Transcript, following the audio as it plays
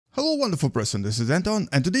Hello wonderful person, this is Anton,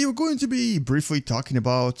 and today we're going to be briefly talking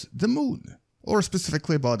about the moon, or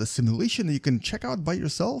specifically about a simulation that you can check out by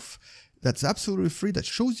yourself that's absolutely free, that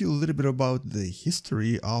shows you a little bit about the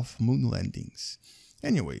history of moon landings.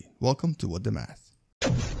 Anyway, welcome to What the Math.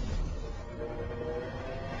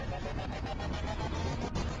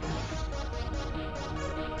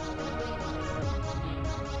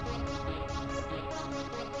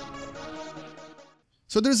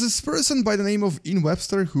 So there's this person by the name of Ian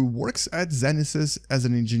Webster who works at Genesis as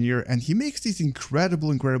an engineer, and he makes these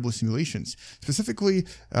incredible simulations. Specifically,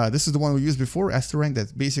 this is the one we used before, Asterank,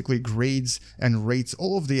 that basically grades and rates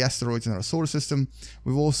all of the asteroids in our solar system.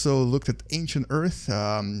 We've also looked at ancient Earth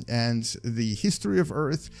and the history of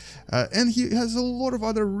Earth, and he has a lot of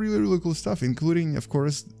other really cool stuff, including, of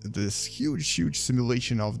course, this huge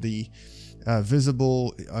simulation of the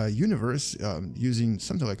visible universe using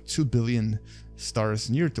something like 2 billion stars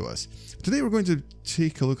near to us. Today we're going to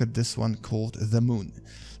take a look at this one called the moon.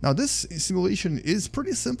 Now this simulation is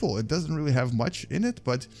pretty simple. It doesn't really have much in it,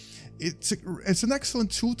 but it's an excellent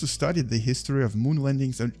tool to study the history of moon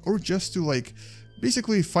landings, or just to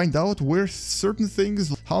basically find out where certain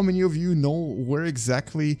things, how many of you know where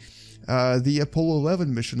exactly the Apollo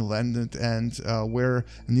 11 mission landed and where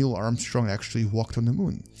Neil Armstrong actually walked on the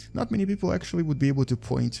moon. Not many people actually would be able to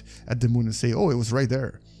point at the moon and say, oh, it was right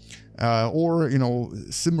there. Or, you know,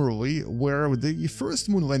 similarly, where the first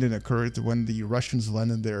moon landing occurred when the Russians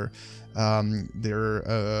landed their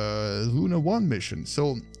Luna 1 mission.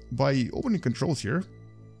 So by opening controls here,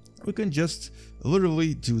 we can just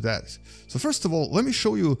literally do that. So first of all, let me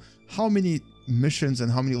show you how many missions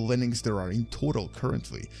and how many landings there are in total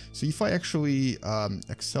currently. So if I actually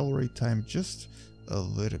accelerate time just a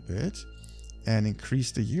little bit and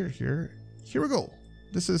increase the year here we go.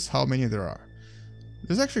 This is how many there are.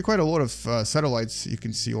 There's actually quite a lot of satellites you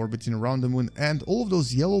can see orbiting around the moon, and all of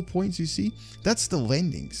those yellow points you see, that's the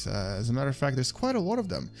landings. As a matter of fact, there's quite a lot of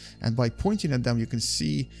them, and by pointing at them you can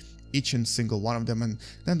see each and single one of them, and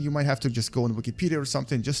then you might have to just go on Wikipedia or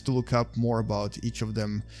something just to look up more about each of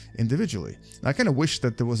them individually. And I kind of wish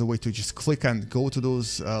that there was a way to just click and go to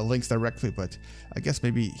those links directly, but I guess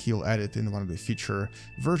maybe he'll add it in one of the feature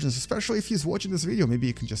versions, especially if he's watching this video. Maybe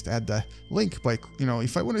you can just add the link by, you know,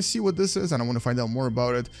 if I want to see what this is and I want to find out more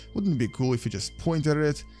about it, wouldn't it be cool if you just pointed at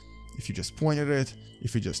it, if you just pointed it,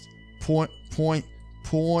 if you just point.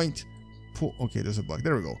 Okay, there's a bug.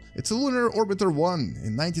 There we go. It's a Lunar Orbiter 1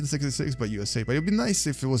 in 1966 by USA, but it'd be nice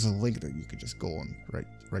if it was a link that you could just go on right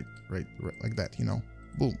like that, you know,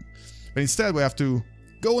 boom. But instead we have to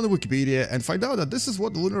go on the Wikipedia and find out that this is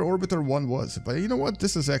what the Lunar Orbiter 1 was. But you know what?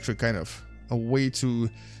 This is actually kind of a way to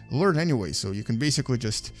learn anyway, so you can basically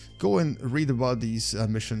just go and read about these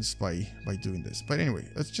missions by doing this. But anyway,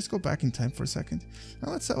 let's just go back in time for a second.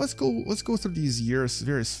 Now let's go through these years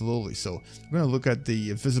very slowly. So we're gonna look at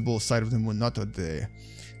the visible side of the moon, not at the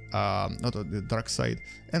dark side.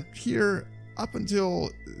 And here up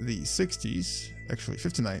until the 60s, actually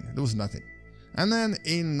 59, there was nothing. And then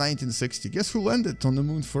in 1960, guess who landed on the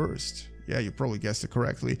moon first? Yeah, you probably guessed it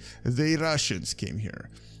correctly. The Russians came here.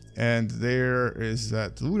 And there is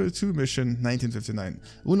that Luna 2 mission, 1959.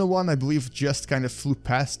 Luna 1, I believe, just kind of flew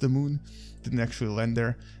past the moon, didn't actually land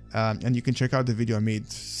there. And you can check out the video I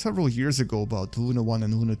made several years ago about the Luna 1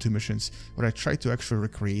 and Luna 2 missions, where I tried to actually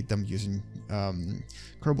recreate them using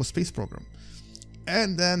Kerbal Space Program.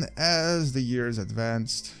 And then as the years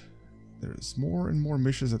advanced, there's more and more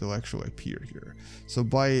missions that will actually appear here. So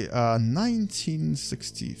by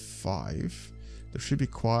 1965, there should be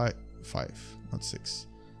quite 5, not 6.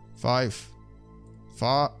 5.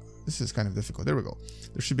 This is kind of difficult. There we go.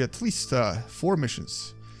 There should be at least 4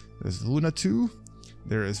 missions. There's Luna 2.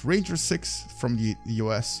 There is Ranger 6 from the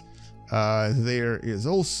US. There is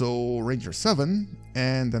also Ranger 7.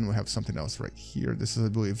 And then we have something else right here. This is, I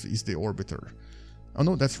believe, is the Orbiter. Oh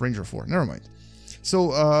no, that's Ranger 4. Never mind.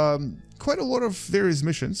 So quite a lot of various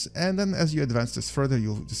missions. And then as you advance this further,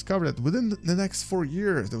 you'll discover that within the next 4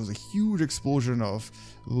 years, there was a huge explosion of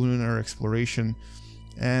lunar exploration.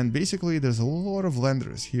 And basically there's a lot of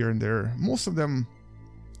landers here and there. Most of them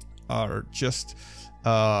are just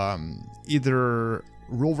either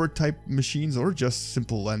rover type machines or just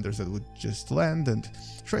simple landers that would just land and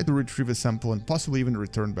try to retrieve a sample and possibly even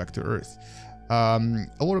return back to Earth. A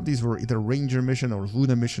lot of these were either Ranger mission or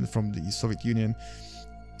Luna mission from the Soviet Union,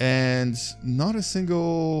 and not a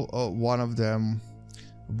single one of them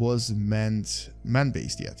was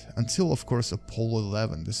man-based yet, until of course Apollo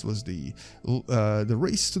 11. This was the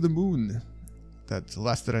race to the moon that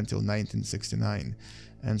lasted until 1969.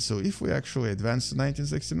 And so if we actually advance to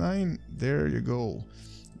 1969, there you go.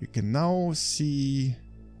 You can now see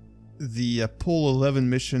the Apollo 11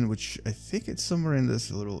 mission, which I think it's somewhere in this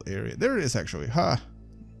little area. There it is, actually.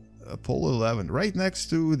 Apollo 11, right next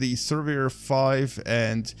to the Surveyor 5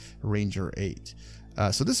 and Ranger 8.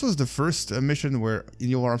 So this was the first mission where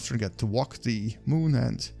Neil Armstrong got to walk the moon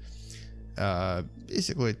and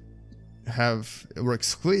basically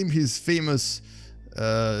exclaim his famous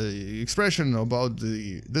expression about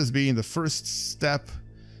this being the first step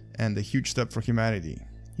and a huge step for humanity.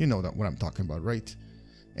 You know what I'm talking about, right?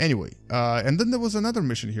 Anyway, and then there was another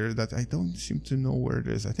mission here that I don't seem to know where it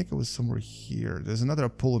is. I think it was somewhere here. There's another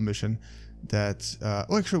Apollo mission that...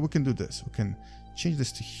 oh, actually, we can do this. We can change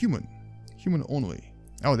this to human. Human only.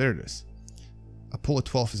 Oh, there it is. Apollo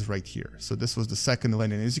 12 is right here. So this was the second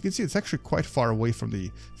landing. As you can see, it's actually quite far away from the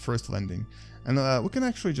first landing. And we can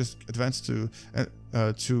actually just advance to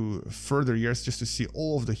further years just to see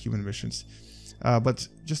all of the human missions. But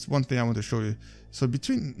just one thing I want to show you. So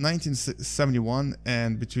between 1971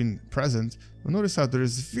 and between present, you'll notice how there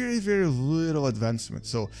is very, very little advancement.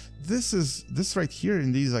 So this right here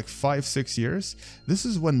in these like 5-6 years, this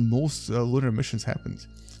is when most lunar missions happened.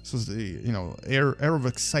 So it's the, you know, era of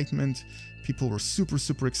excitement. People were super,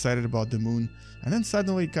 super excited about the moon. And then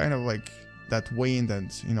suddenly kind of like that waned,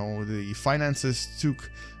 and, you know, the finances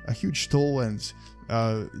took a huge toll, and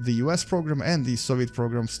the US program and the Soviet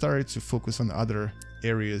program started to focus on other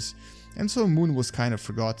areas. And so moon was kind of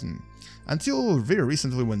forgotten until very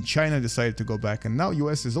recently when China decided to go back, and now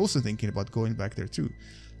US is also thinking about going back there too.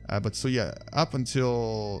 But so yeah, up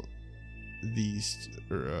until the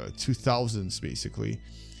 2000s basically,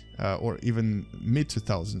 or even mid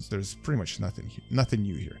 2000s, there's pretty much nothing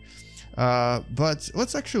new here. But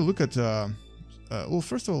let's actually look at, well,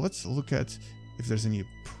 first of all, let's look at if there's any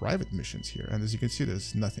private missions here. And as you can see,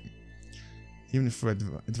 there's nothing, even for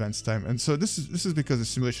advanced time. And so this is because the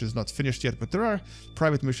simulation is not finished yet, but there are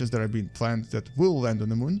private missions that are being planned that will land on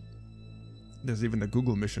the moon. There's even a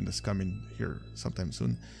Google mission that's coming here sometime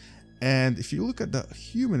soon. And if you look at the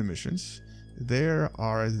human missions, there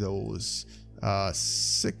are those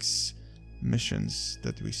 6 missions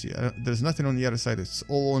that we see. There's nothing on the other side. It's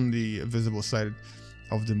all on the visible side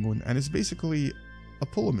of the moon, and it's basically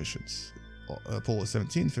Apollo missions. Apollo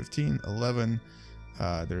 17, 15, 11.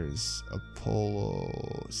 There's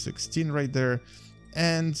Apollo 16 right there,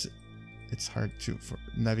 and it's hard to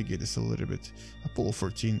navigate this a little bit. Apollo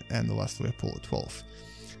 14, and the last one, Apollo 12.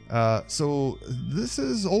 So this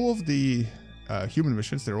is all of the human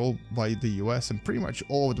missions. They're all by the US, and pretty much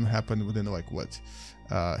all of them happened within like what,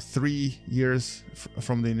 3 years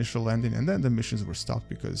from the initial landing, and then the missions were stopped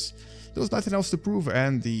because there was nothing else to prove,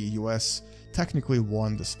 and the US technically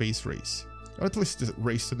won the space race, or at least the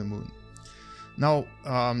race to the moon. Now,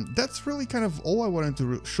 that's really kind of all I wanted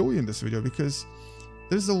to show you in this video, because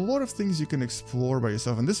there's a lot of things you can explore by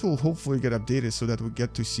yourself, and this will hopefully get updated so that we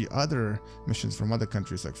get to see other missions from other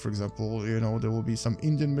countries. Like, for example, you know, there will be some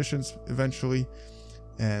Indian missions eventually,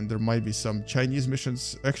 and there might be some Chinese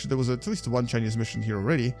missions. Actually, there was at least one Chinese mission here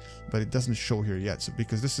already, but it doesn't show here yet, so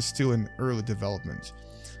because this is still in early development.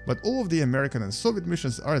 But all of the American and Soviet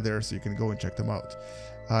missions are there, so you can go and check them out.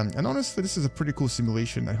 And honestly, this is a pretty cool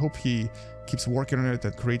simulation. I hope he keeps working on it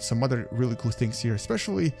and creates some other really cool things here,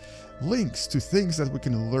 especially links to things that we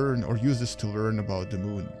can learn or use this to learn about the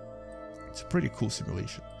moon. It's a pretty cool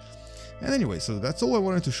simulation. And anyway, so that's all I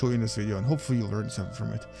wanted to show you in this video, and hopefully you learned something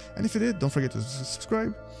from it. And if you did, don't forget to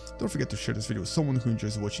subscribe, don't forget to share this video with someone who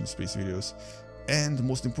enjoys watching space videos, and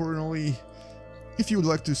most importantly, if you would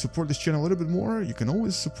like to support this channel a little bit more, you can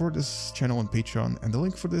always support this channel on Patreon, and the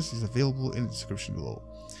link for this is available in the description below.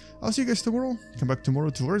 I'll see you guys tomorrow. Come back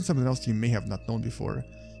tomorrow to learn something else you may have not known before.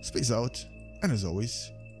 Space out, and as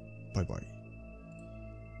always, bye-bye.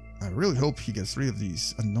 I really hope he gets rid of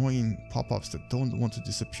these annoying pop-ups that don't want to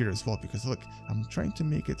disappear as well, because look, I'm trying to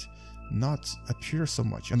make it not appear so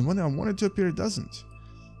much, and when I want it to appear, it doesn't.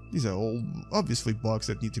 These are all obviously bugs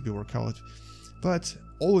that need to be worked out, but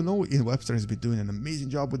all in all, Webster has been doing an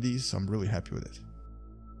amazing job with these, so I'm really happy with it.